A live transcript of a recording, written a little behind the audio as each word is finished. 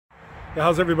Yeah,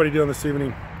 how's everybody doing this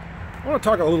evening? I want to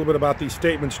talk a little bit about these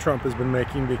statements Trump has been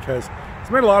making, because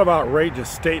he's made a lot of outrageous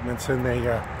statements, and he's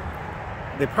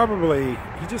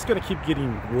just going to keep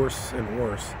getting worse and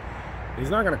worse. He's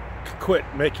not going to quit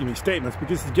making these statements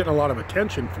because he's getting a lot of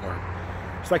attention for them.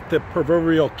 It's like the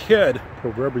proverbial kid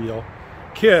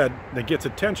that gets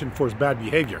attention for his bad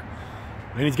behavior.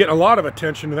 And he's getting a lot of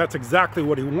attention, and that's exactly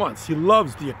what he wants. He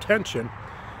loves the attention,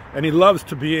 and he loves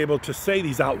to be able to say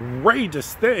these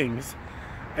outrageous things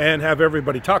and have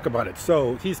everybody talk about it.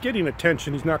 So he's getting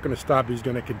attention. He's not going to stop. He's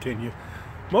going to continue.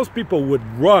 Most people would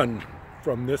run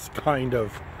from this kind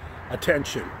of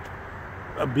attention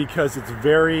because it's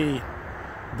very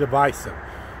divisive.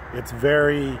 It's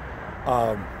very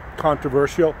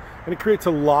controversial, and it creates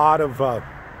a lot of a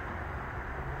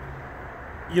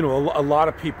lot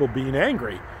of people being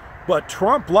angry. But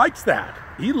Trump likes that.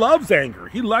 He loves anger.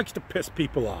 He likes to piss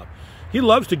people off. He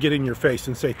loves to get in your face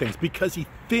and say things because he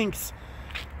thinks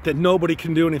that nobody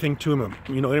can do anything to him.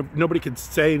 Nobody can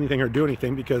say anything or do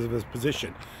anything because of his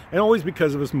position. And always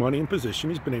because of his money and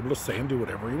position, he's been able to say and do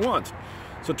whatever he wants.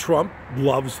 So Trump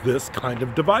loves this kind of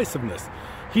divisiveness.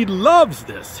 He loves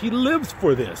this. He lives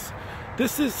for this.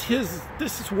 This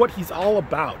is what he's all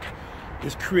about,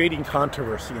 is creating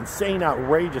controversy and saying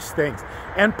outrageous things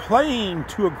and playing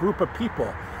to a group of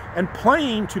people and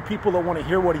playing to people that want to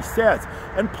hear what he says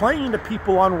and playing to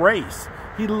people on race.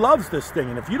 He loves this thing,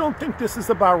 and if you don't think this is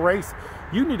about race,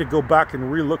 you need to go back and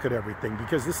relook at everything,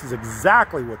 because this is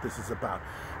exactly what this is about.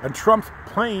 And Trump's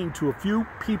playing to a few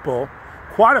people,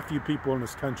 quite a few people in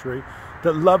this country,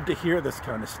 that love to hear this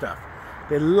kind of stuff.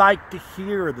 They like to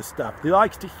hear the stuff. They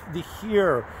like to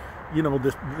hear,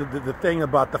 the thing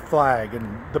about the flag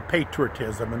and the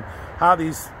patriotism and how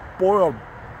these spoiled,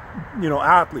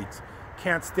 athletes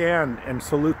can't stand and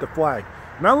salute the flag.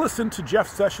 And I listened to Jeff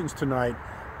Sessions tonight,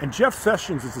 and Jeff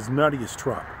Sessions is as nutty as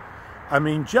Trump. I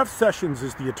mean, Jeff Sessions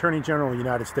is the Attorney General of the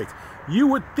United States. You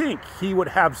would think he would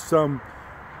have some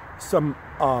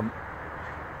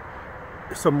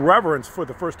reverence for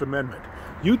the First Amendment.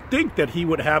 You'd think that he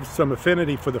would have some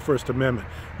affinity for the First Amendment.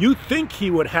 You'd think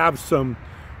he would have some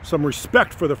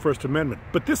respect for the First Amendment.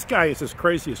 But this guy is as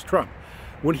crazy as Trump.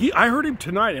 I heard him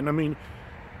tonight, and I mean,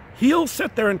 he'll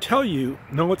sit there and tell you,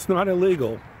 no, it's not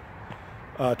illegal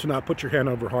to not put your hand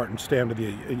over your heart and stand at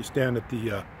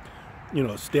the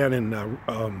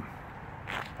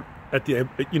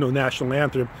national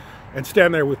anthem and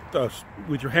stand there with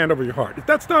your hand over your heart.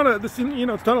 That's not it's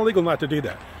not illegal not to do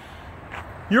that.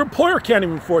 Your employer can't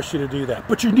even force you to do that,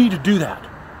 but you need to do that.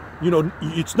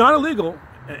 It's not illegal,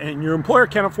 and your employer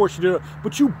can't force you to do it,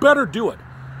 but you better do it.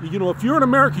 If you're an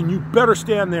American, you better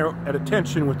stand there at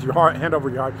attention with your hand over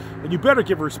your heart, and you better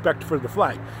give respect for the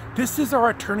flag. This is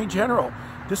our Attorney General.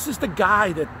 This is the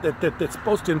guy that's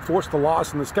supposed to enforce the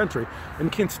laws in this country,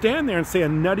 and can stand there and say a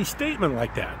nutty statement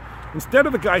like that. Instead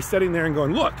of the guy sitting there and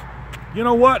going, look, you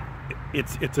know what?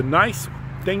 It's a nice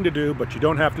thing to do, but you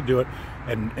don't have to do it,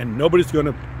 and nobody's going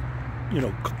to,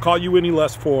 call you any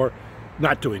less for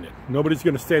not doing it. Nobody's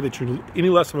going to say that you're any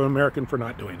less of an American for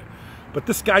not doing it. But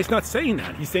this guy's not saying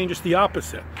that. He's saying just the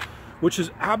opposite, which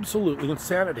is absolutely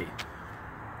insanity.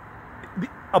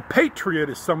 A patriot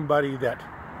is somebody that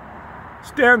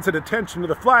stands at attention to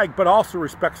the flag, but also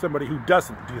respects somebody who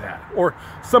doesn't do that, or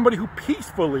somebody who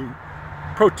peacefully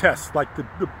protests, like the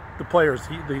players,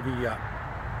 the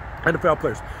NFL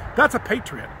players. That's a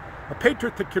patriot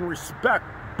that can respect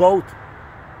both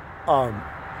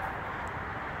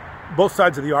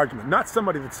sides of the argument, not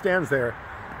somebody that stands there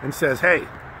and says, hey,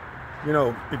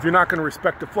 if you're not going to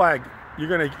respect the flag, you're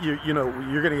going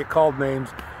to get called names,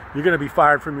 you're going to be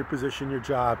fired from your position, your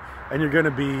job, and you're going to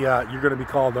be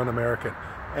called un-American,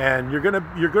 and you're going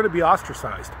to be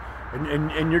ostracized,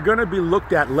 and you're going to be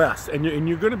looked at less, and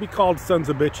you're going to be called sons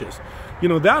of bitches.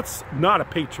 That's not a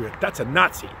patriot. That's a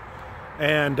Nazi.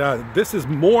 And this is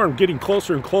getting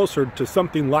closer and closer to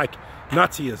something like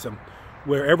Nazism,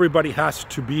 where everybody has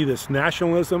to be this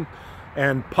nationalism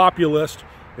and populist,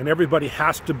 and everybody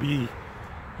has to be,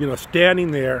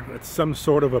 standing there at some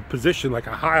sort of a position like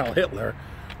a Heil Hitler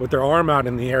with their arm out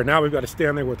in the air. Now we've got to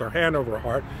stand there with our hand over our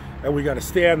heart, and we got to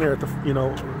stand there at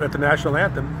the national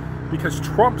anthem, because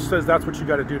Trump says that's what you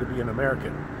got to do to be an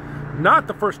American. Not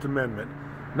the First Amendment,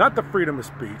 not the freedom of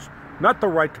speech, not the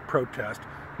right to protest,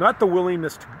 not the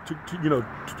willingness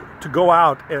to go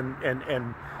out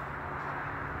and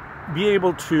be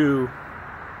able to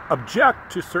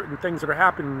object to certain things that are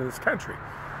happening in this country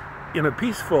in a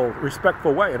peaceful,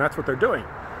 respectful way, and that's what they're doing.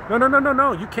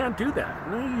 No, you can't do that.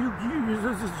 No, you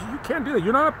can't do that.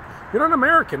 You're not an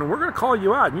American, and we're going to call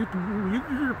you out. You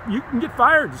can get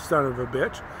fired, you son of a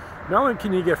bitch. Not only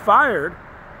can you get fired,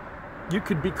 you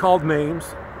could be called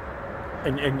names,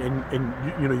 and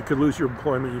you know, you could lose your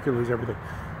employment, you could lose everything.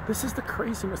 This is the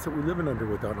craziness that we're living under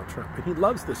with Donald Trump, and he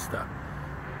loves this stuff.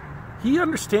 He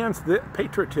understands the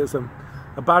patriotism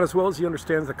about as well as he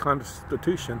understands the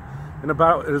Constitution, and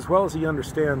about as well as he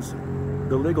understands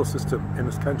the legal system in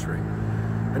this country.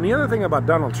 And the other thing about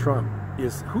Donald Trump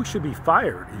is who should be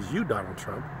fired is you, Donald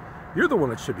Trump. You're the one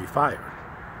that should be fired.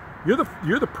 You're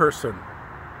the person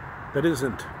that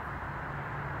isn't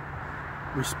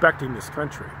respecting this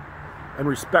country and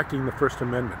respecting the First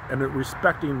Amendment and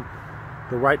respecting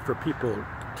the right for people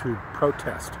to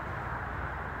protest,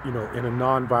 you know, in a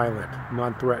non-violent,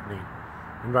 non-threatening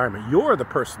environment. You're the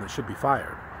person that should be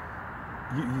fired.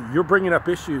 You're bringing up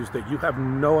issues that you have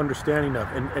no understanding of,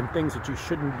 and things that you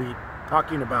shouldn't be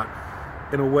talking about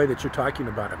in a way that you're talking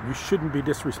about them. You shouldn't be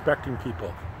disrespecting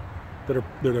people that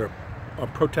are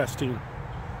protesting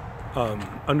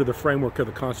under the framework of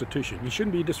the Constitution. You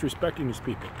shouldn't be disrespecting these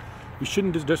people. You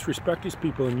shouldn't disrespect these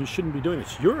people, and you shouldn't be doing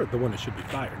this. You're the one that should be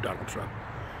fired, Donald Trump.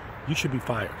 You should be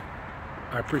fired.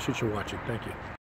 I appreciate you watching. Thank you.